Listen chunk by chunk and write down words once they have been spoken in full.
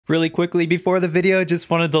Really quickly before the video, just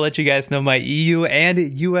wanted to let you guys know my EU and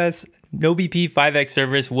US NoBP 5x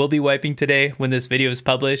servers will be wiping today when this video is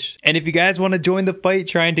published. And if you guys want to join the fight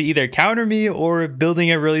trying to either counter me or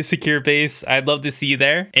building a really secure base, I'd love to see you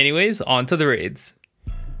there. Anyways, on to the raids.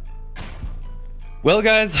 Well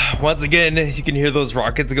guys, once again, you can hear those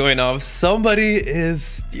rockets going off. Somebody is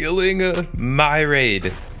stealing my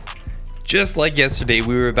raid. Just like yesterday,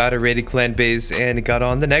 we were about to raid a clan base and it got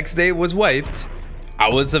on. The next day it was wiped. I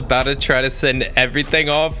was about to try to send everything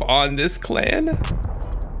off on this clan,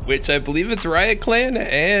 which I believe it's Riot clan,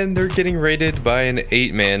 and they're getting raided by an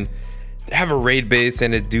 8-man. They have a raid base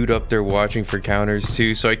and a dude up there watching for counters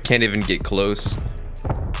too, so I can't even get close.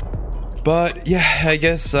 But yeah, I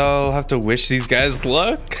guess I'll have to wish these guys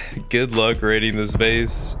luck. Good luck raiding this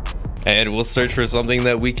base. And we'll search for something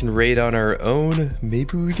that we can raid on our own.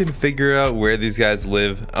 Maybe we can figure out where these guys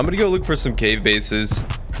live. I'm gonna go look for some cave bases.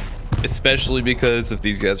 Especially because if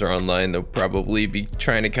these guys are online, they'll probably be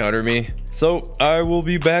trying to counter me. So I will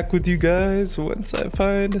be back with you guys once I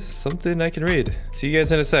find something I can raid. See you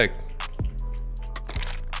guys in a sec.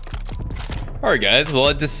 Alright guys, well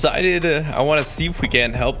I decided I want to see if we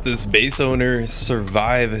can help this base owner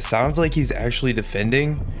survive. It sounds like he's actually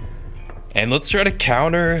defending. And let's try to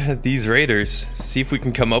counter these raiders. See if we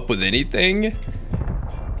can come up with anything.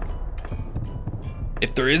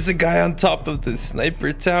 If there is a guy on top of the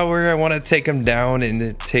sniper tower, I want to take him down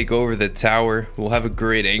and take over the tower. We'll have a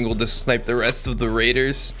great angle to snipe the rest of the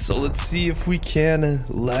raiders. So let's see if we can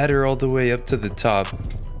ladder all the way up to the top.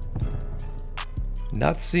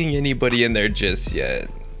 Not seeing anybody in there just yet.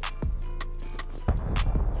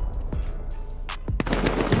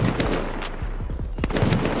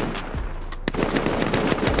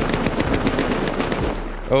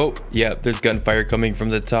 Oh, yeah, there's gunfire coming from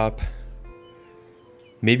the top.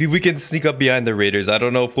 Maybe we can sneak up behind the raiders. I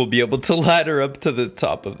don't know if we'll be able to ladder up to the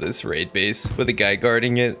top of this raid base with a guy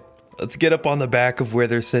guarding it. Let's get up on the back of where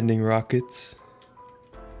they're sending rockets.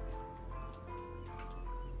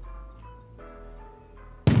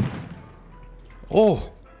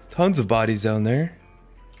 Oh, tons of bodies down there.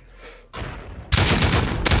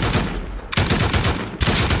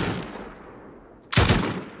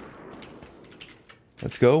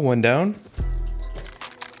 Let's go, one down.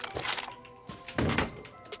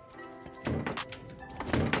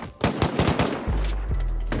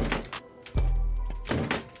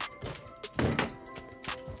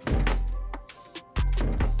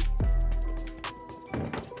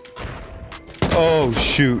 Oh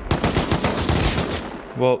shoot.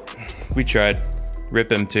 Well, we tried.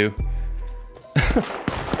 Rip him too.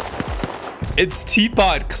 It's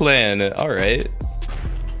TEAPOT clan. Alright.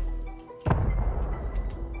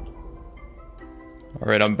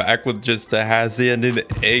 Alright, I'm back with just a Hazy and an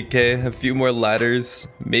AK, a few more ladders.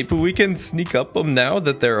 Maybe we can sneak up them now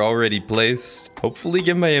that they're already placed. Hopefully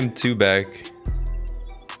get my M2 back.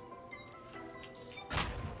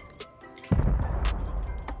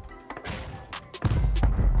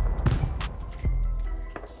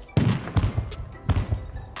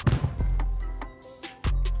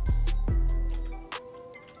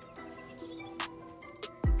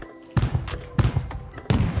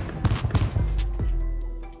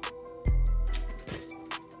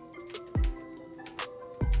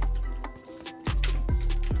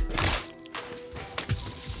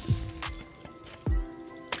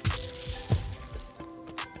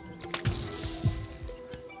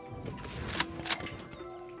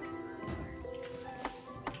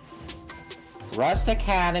 Rust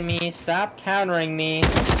Academy, stop countering me,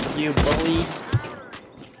 you bully.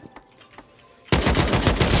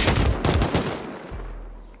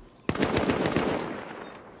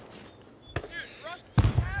 Dude, Rust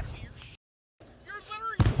Academy, you're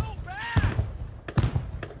literally so bad.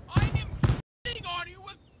 I am sitting on you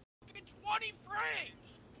with 20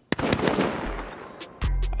 frames.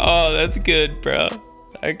 Oh, that's good, bro.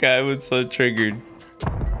 That guy was so triggered.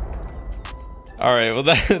 Alright, well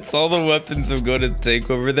that's all the weapons I'm going to take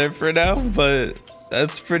over there for now, but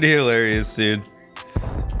that's pretty hilarious, dude.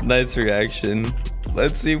 Nice reaction.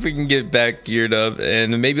 Let's see if we can get back geared up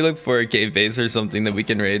and maybe look for a cave base or something that we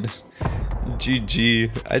can raid.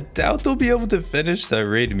 GG. I doubt they'll be able to finish that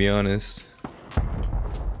raid, to be honest.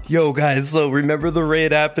 Yo guys, so remember the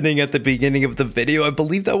raid happening at the beginning of the video? I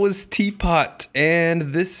believe that was TEAPOT,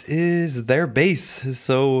 and this is their base.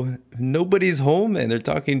 So nobody's home and they're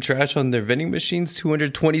talking trash on their vending machines.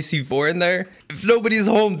 220 C4 in there. If nobody's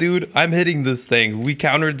home, dude, I'm hitting this thing. We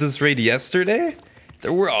countered this raid yesterday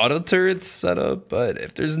There were auto turrets set up, but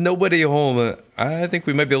if there's nobody home, I think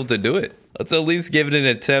we might be able to do it. Let's at least give it an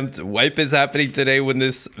attempt. Wipe is happening today when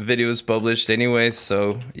this video is published anyway,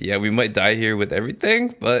 so yeah, we might die here with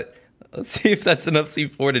everything, but let's see if that's enough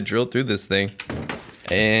C4 to drill through this thing.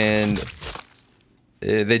 And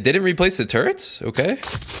they didn't replace the turrets? Okay.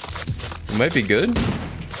 It might be good.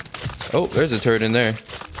 Oh, there's a turret in there.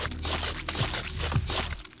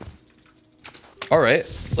 Alright,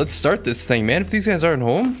 let's start this thing, man. If these guys aren't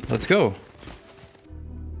home, let's go.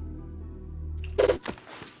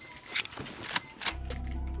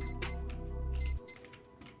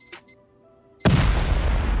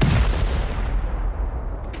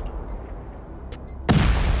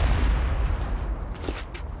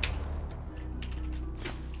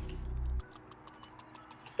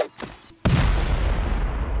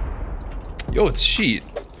 Yo, it's sheet.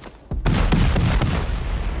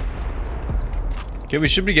 Okay, we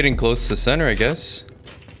should be getting close to center, I guess.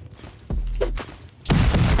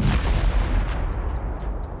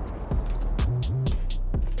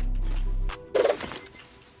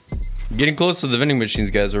 Getting close to the vending machines,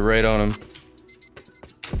 guys. We're right on them.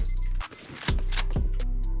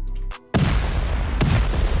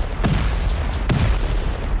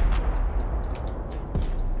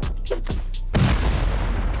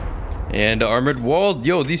 And armored wall.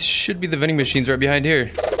 Yo, these should be the vending machines right behind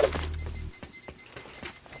here.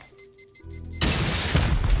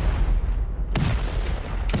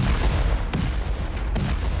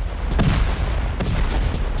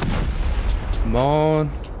 Come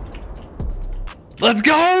on. Let's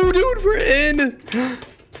go, dude. We're in.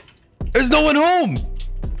 There's no one home.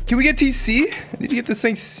 Can we get TC? I need to get this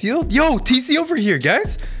thing sealed. Yo, TC over here,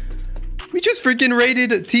 guys. We just freaking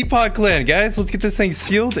raided TEAPOT clan, guys. Let's get this thing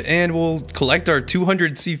sealed and we'll collect our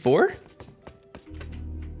 200 C4.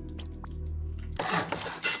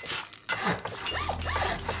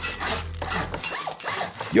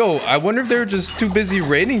 Yo, I wonder if they're just too busy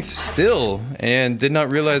raiding still and did not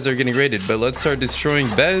realize they're getting raided. But let's start destroying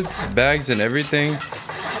beds, bags, and everything.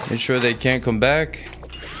 Make sure they can't come back.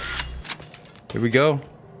 Here we go.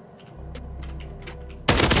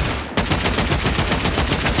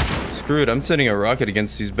 Screw it, I'm sending a rocket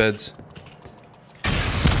against these beds.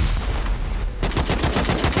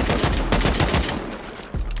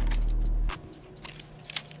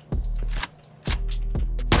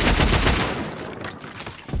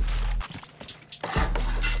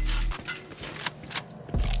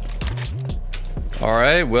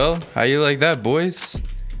 Alright, well, how you like that, boys?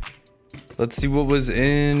 Let's see what was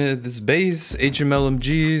in this base.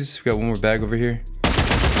 HMLMGs. We got one more bag over here.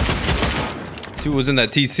 See what was in that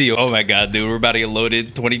TC. Oh my god, dude, we're about to get loaded.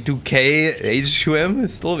 22k HQM.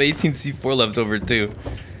 Still have 18 C4 left over too.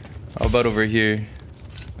 How about over here?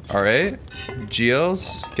 Alright.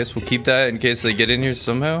 GLs. Guess we'll keep that in case they get in here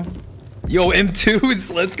somehow. Yo,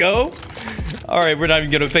 M2s, let's go. Alright, we're not even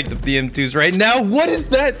gonna pick up the M2s right now. What is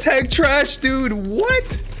that tech trash, dude? What?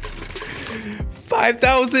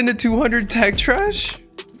 5,200 tech trash?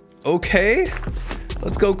 Okay.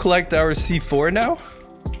 Let's go collect our C4 now.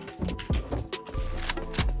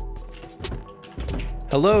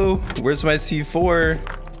 Hello, where's my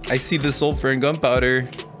C4? I see the sulfur and gunpowder.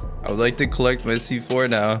 I would like to collect my C4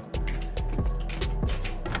 now.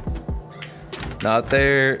 Not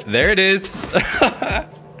there. There it is.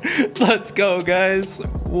 Let's go, guys.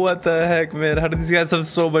 What the heck, man? How do these guys have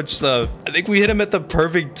so much stuff? I think we hit them at the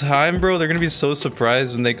perfect time, bro. They're gonna be so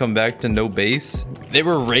surprised when they come back to no base. They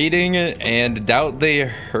were raiding and doubt they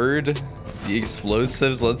heard the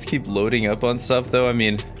explosives. Let's keep loading up on stuff though. I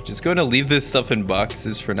mean, just going to leave this stuff in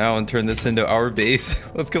boxes for now and turn this into our base.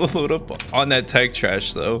 Let's go load up on that tech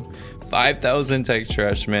trash though. 5,000 tech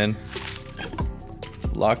trash, man.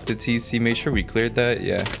 Lock the TC. Make sure we cleared that.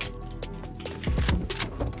 Yeah.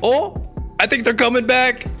 Oh, I think they're coming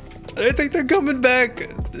back. I think they're coming back.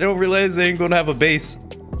 They don't realize they ain't gonna have a base.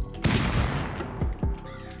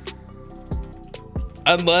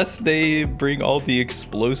 Unless they bring all the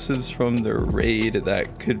explosives from their raid,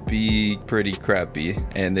 that could be pretty crappy.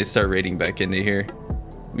 And they start raiding back into here.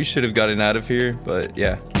 We should have gotten out of here, but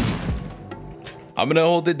yeah. I'm gonna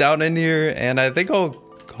hold it down in here, and I think I'll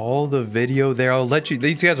call the video there. I'll let you,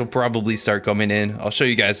 these guys will probably start coming in. I'll show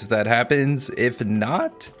you guys if that happens. If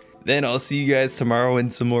not, then I'll see you guys tomorrow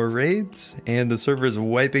in some more raids. And the server is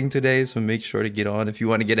wiping today, so make sure to get on if you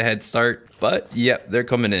want to get a head start. But yeah, they're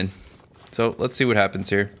coming in. So let's see what happens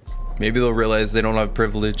here. Maybe they'll realize they don't have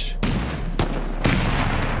privilege.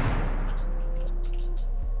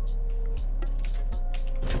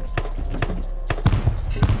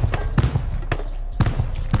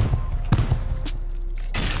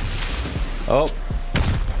 Oh,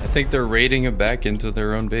 I think they're raiding it back into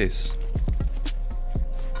their own base.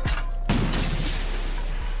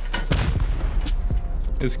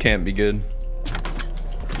 This can't be good.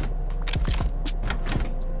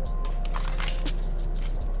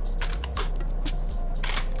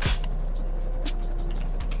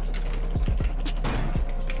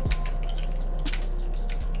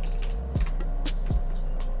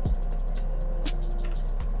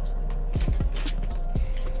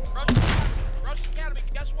 Rush Academy,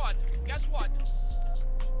 guess what? Guess what?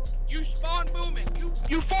 You spawn booming.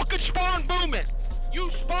 You fucking spawn booming. You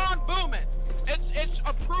spawn booming. It's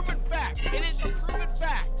a proven fact. It is a proven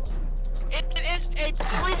fact. It is a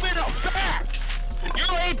proven fact. You're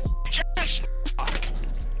a bitch.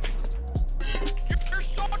 You're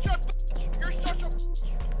such a bitch. You're such a bitch.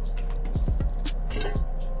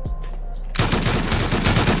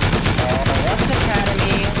 What's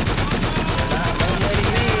Academy? You're not motivating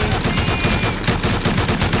me.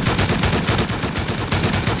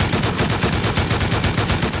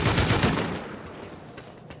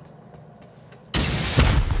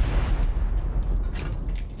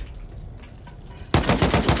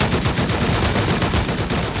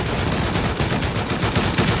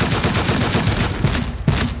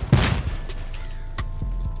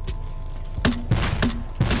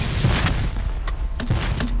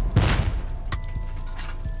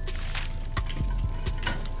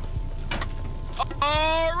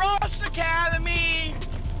 Oh, Rust Academy!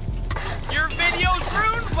 Your video's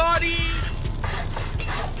ruined, buddy!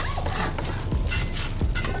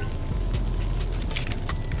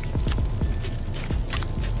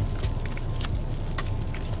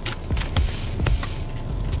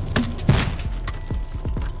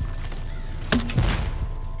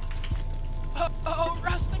 Oh,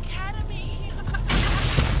 Rust Academy!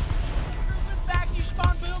 Proven fact, you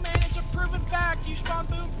spawn boom, man. It's a proven fact, you spawn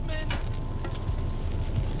boom, man.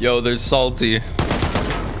 Yo, they're salty.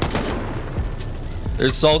 They're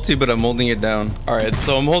salty, but I'm holding it down. Alright,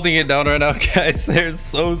 so I'm holding it down right now, guys. They're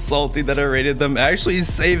so salty that I raided them. I actually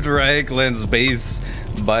saved Riot Clan's base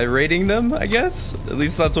by raiding them, I guess. At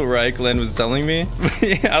least that's what Riot Clan was telling me.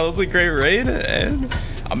 Yeah, that was a great raid, and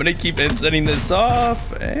I'm gonna keep sending this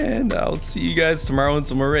off, and I'll see you guys tomorrow in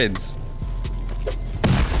some more raids.